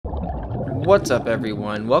What's up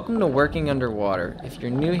everyone, welcome to Working Underwater. If you're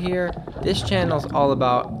new here, this channel is all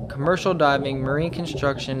about commercial diving, marine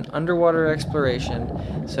construction, underwater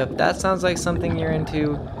exploration, so if that sounds like something you're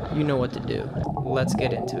into, you know what to do. Let's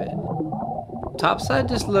get into it. Topside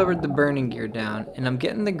just lowered the burning gear down, and I'm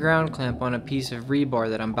getting the ground clamp on a piece of rebar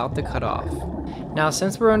that I'm about to cut off. Now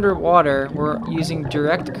since we're underwater, we're using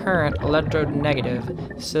direct current electrode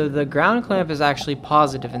negative, so the ground clamp is actually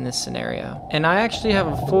positive in this scenario. And I actually have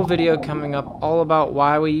a full video coming up all about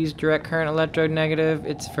why we use direct current electrode negative.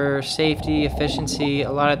 It's for safety, efficiency,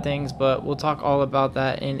 a lot of things, but we'll talk all about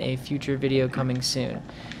that in a future video coming soon.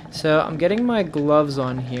 So I'm getting my gloves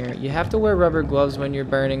on here. You have to wear rubber gloves when you're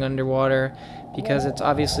burning underwater because it's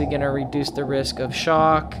obviously going to reduce the risk of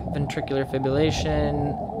shock, ventricular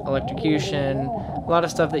fibrillation, electrocution, a lot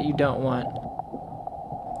of stuff that you don't want.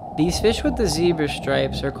 These fish with the zebra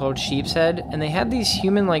stripes are called sheep's head, and they have these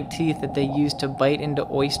human-like teeth that they use to bite into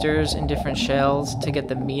oysters and different shells to get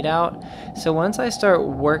the meat out. So once I start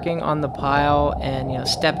working on the pile and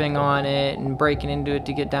stepping on it and breaking into it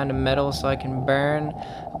to get down to metal so I can burn,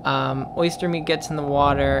 oyster meat gets in the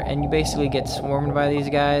water and you basically get swarmed by these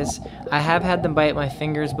guys. I have had them bite my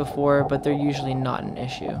fingers before, but they're usually not an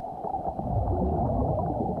issue.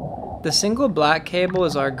 The single black cable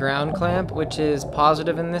is our ground clamp, which is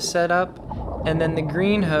positive in this setup, and then the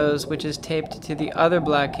green hose, which is taped to the other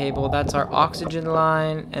black cable, that's our oxygen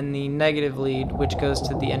line, and the negative lead, which goes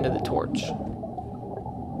to the end of the torch.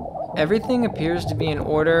 Everything appears to be in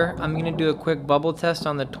order. I'm going to do a quick bubble test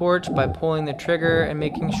on the torch by pulling the trigger and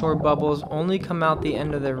making sure bubbles only come out the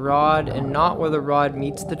end of the rod and not where the rod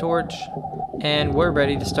meets the torch. And we're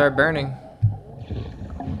ready to start burning.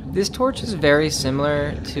 This torch is very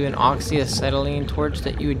similar to an oxyacetylene torch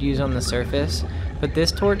that you would use on the surface, but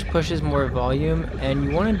this torch pushes more volume and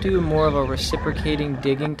you want to do more of a reciprocating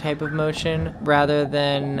digging type of motion rather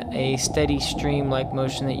than a steady stream like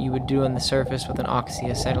motion that you would do on the surface with an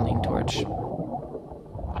oxyacetylene torch.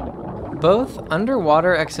 Both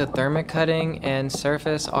underwater exothermic cutting and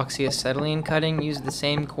surface oxyacetylene cutting use the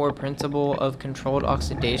same core principle of controlled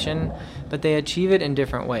oxidation, but they achieve it in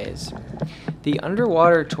different ways. The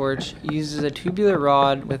underwater torch uses a tubular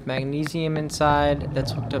rod with magnesium inside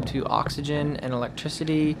that's hooked up to oxygen and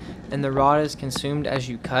electricity, and the rod is consumed as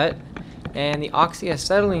you cut. And the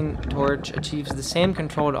oxyacetylene torch achieves the same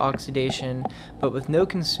controlled oxidation, but with no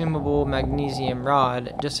consumable magnesium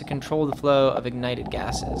rod, just to control the flow of ignited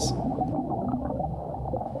gases.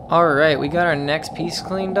 Alright, we got our next piece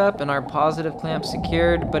cleaned up and our positive clamp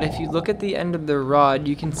secured, but if you look at the end of the rod,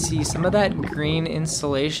 you can see some of that green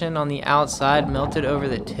insulation on the outside melted over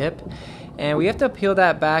the tip, and we have to peel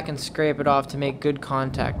that back and scrape it off to make good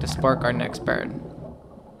contact to spark our next burn.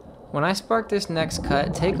 When I spark this next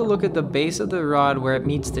cut, take a look at the base of the rod where it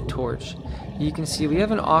meets the torch. You can see we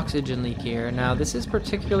have an oxygen leak here. Now this is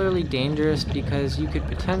particularly dangerous because you could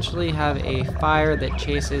potentially have a fire that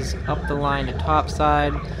chases up the line to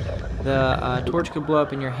topside. The torch could blow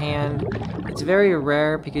up in your hand. It's very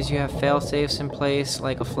rare because you have fail-safes in place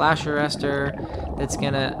like a flash arrestor that's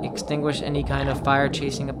going to extinguish any kind of fire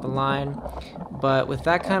chasing up the line. But with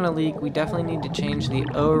that kind of leak, we definitely need to change the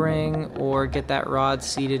O-ring or get that rod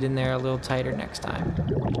seated in there a little tighter next time.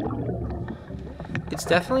 It's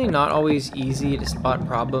definitely not always easy to spot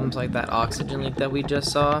problems like that oxygen leak that we just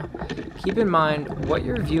saw. Keep in mind, what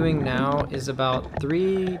you're viewing now is about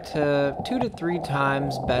 2 to 3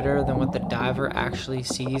 times better than what the diver actually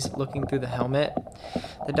sees looking through the helmet.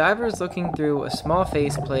 The diver is looking through a small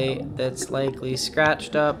faceplate that's likely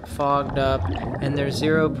scratched up, fogged up, and there's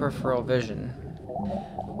zero peripheral vision.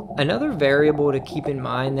 Another variable to keep in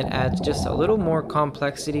mind that adds just a little more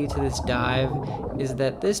complexity to this dive is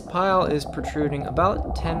that this pile is protruding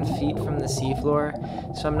about 10 feet from the seafloor,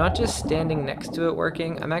 so I'm not just standing next to it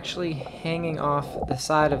working, I'm actually hanging off the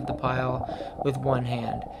side of the pile with one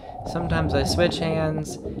hand. Sometimes I switch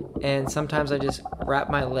hands, and sometimes I just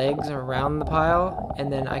wrap my legs around the pile,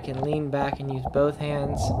 and then I can lean back and use both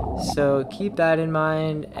hands, so keep that in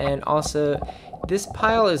mind. And also, this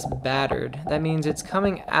pile is battered. That means it's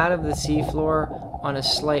coming out of the seafloor on a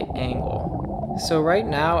slight angle. So right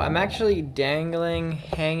now, I'm actually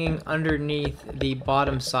hanging underneath the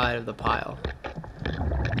bottom side of the pile.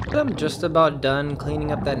 I'm just about done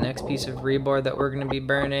cleaning up that next piece of rebar that we're going to be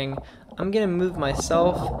burning. I'm going to move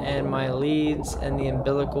myself and my leads and the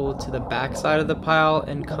umbilical to the back side of the pile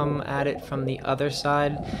and come at it from the other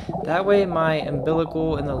side. That way my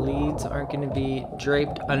umbilical and the leads aren't going to be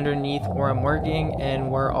draped underneath where I'm working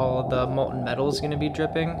and where all the molten metal is going to be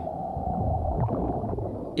dripping.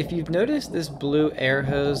 If you've noticed this blue air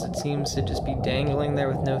hose that seems to just be dangling there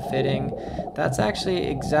with no fitting, that's actually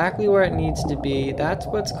exactly where it needs to be. That's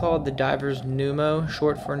what's called the diver's pneumo,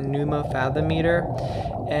 short for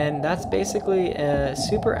pneumofathometer, and that's basically a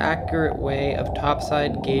super accurate way of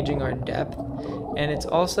topside gauging our depth, and it's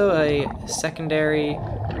also a secondary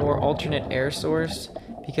or alternate air source.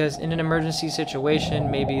 Because in an emergency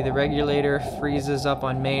situation, maybe the regulator freezes up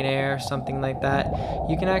on main air, something like that,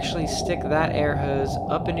 you can actually stick that air hose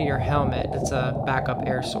up into your helmet. It's a backup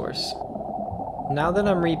air source. Now that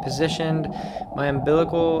I'm repositioned, my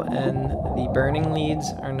umbilical and the burning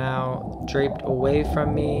leads are now draped away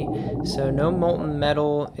from me, so no molten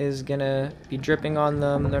metal is gonna be dripping on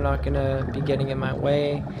them. They're not gonna be getting in my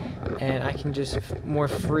way, and I can just more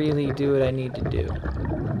freely do what I need to do.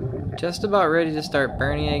 Just about ready to start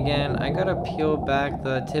burning again. I gotta peel back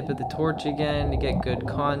the tip of the torch again to get good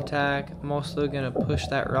contact. I'm also gonna push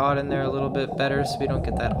that rod in there a little bit better so we don't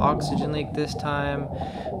get that oxygen leak this time.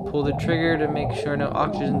 Pull the trigger to make sure no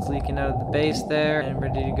oxygen's leaking out of the base there, and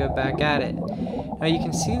ready to go back at it. Now you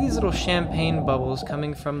can see these little champagne bubbles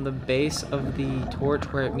coming from the base of the torch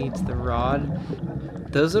where it meets the rod.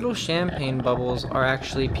 Those little champagne bubbles are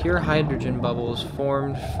actually pure hydrogen bubbles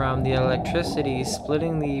formed from the electricity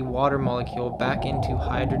splitting the water molecule back into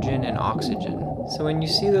hydrogen and oxygen. So when you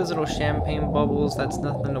see those little champagne bubbles, that's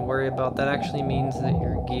nothing to worry about. That actually means that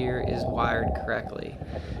your gear is wired correctly.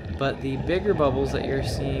 But the bigger bubbles that you're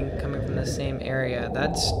seeing coming from the same area,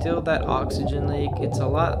 that's still that oxygen leak. It's a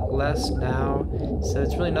lot less now, so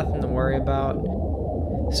it's really nothing to worry about.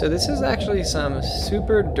 So this is actually some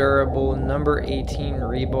super durable number 18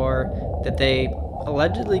 rebar that they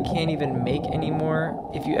allegedly can't even make anymore.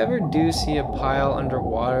 If you ever do see a pile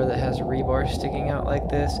underwater that has rebar sticking out like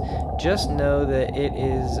this, just know that it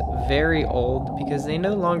is very old because they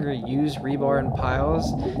no longer use rebar in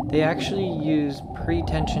piles. They actually use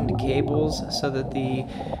pre-tensioned cables so that the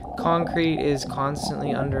concrete is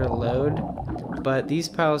constantly under load. But these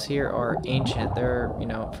piles here are ancient. They're,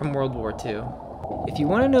 from World War II. If you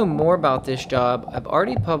want to know more about this job, I've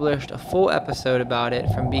already published a full episode about it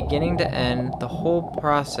from beginning to end, the whole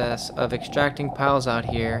process of extracting piles out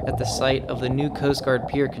here at the site of the new Coast Guard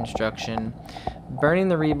pier construction. Burning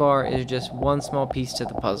the rebar is just one small piece to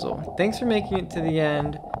the puzzle. Thanks for making it to the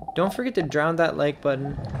end. Don't forget to drown that like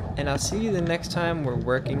button, and I'll see you the next time we're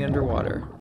working underwater.